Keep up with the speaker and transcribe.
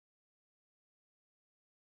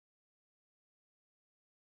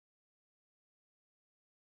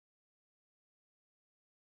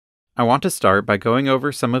I want to start by going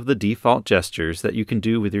over some of the default gestures that you can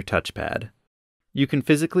do with your touchpad. You can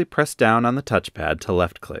physically press down on the touchpad to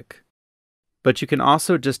left-click. But you can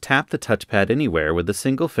also just tap the touchpad anywhere with a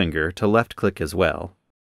single finger to left-click as well.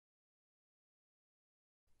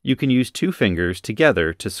 You can use two fingers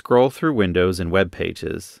together to scroll through windows and web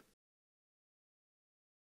pages.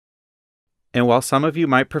 And while some of you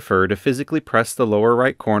might prefer to physically press the lower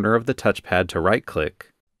right corner of the touchpad to right-click,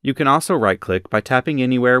 you can also right-click by tapping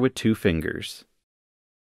anywhere with two fingers.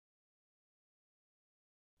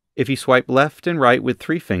 If you swipe left and right with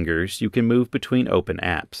three fingers, you can move between open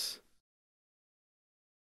apps.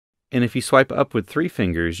 And if you swipe up with three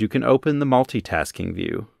fingers, you can open the multitasking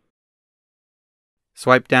view.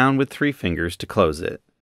 Swipe down with three fingers to close it.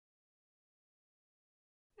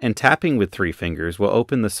 And tapping with three fingers will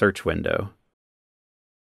open the search window.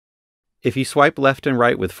 If you swipe left and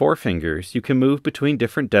right with four fingers, you can move between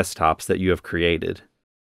different desktops that you have created.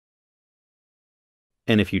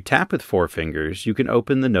 And if you tap with four fingers, you can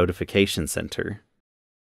open the notification center.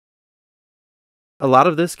 A lot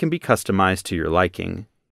of this can be customized to your liking.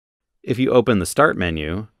 If you open the Start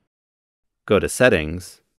menu, go to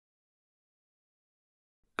Settings,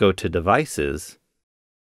 go to Devices,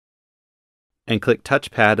 and click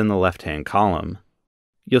Touchpad in the left-hand column,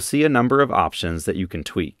 you'll see a number of options that you can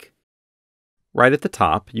tweak. Right at the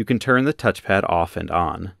top, you can turn the touchpad off and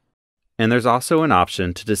on. And there's also an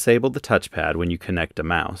option to disable the touchpad when you connect a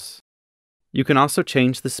mouse. You can also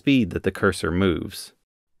change the speed that the cursor moves,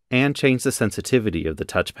 and change the sensitivity of the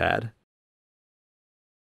touchpad.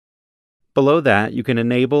 Below that, you can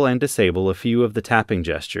enable and disable a few of the tapping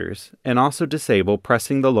gestures, and also disable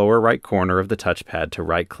pressing the lower right corner of the touchpad to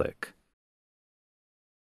right-click.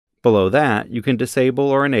 Below that, you can disable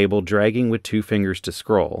or enable dragging with two fingers to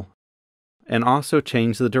scroll, and also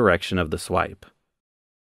change the direction of the swipe.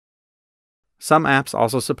 Some apps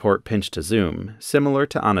also support pinch to zoom, similar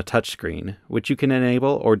to on a touchscreen, which you can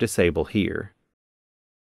enable or disable here.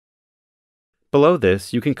 Below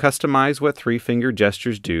this, you can customize what three-finger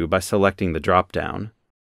gestures do by selecting the drop-down.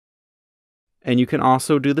 And you can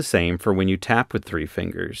also do the same for when you tap with three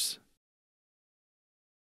fingers.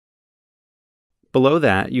 Below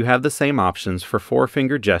that, you have the same options for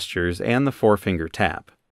four-finger gestures and the four-finger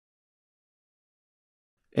tap.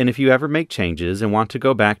 And if you ever make changes and want to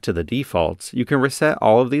go back to the defaults, you can reset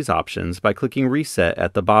all of these options by clicking Reset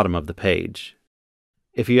at the bottom of the page.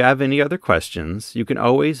 If you have any other questions, you can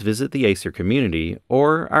always visit the Acer community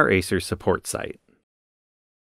or our Acer support site.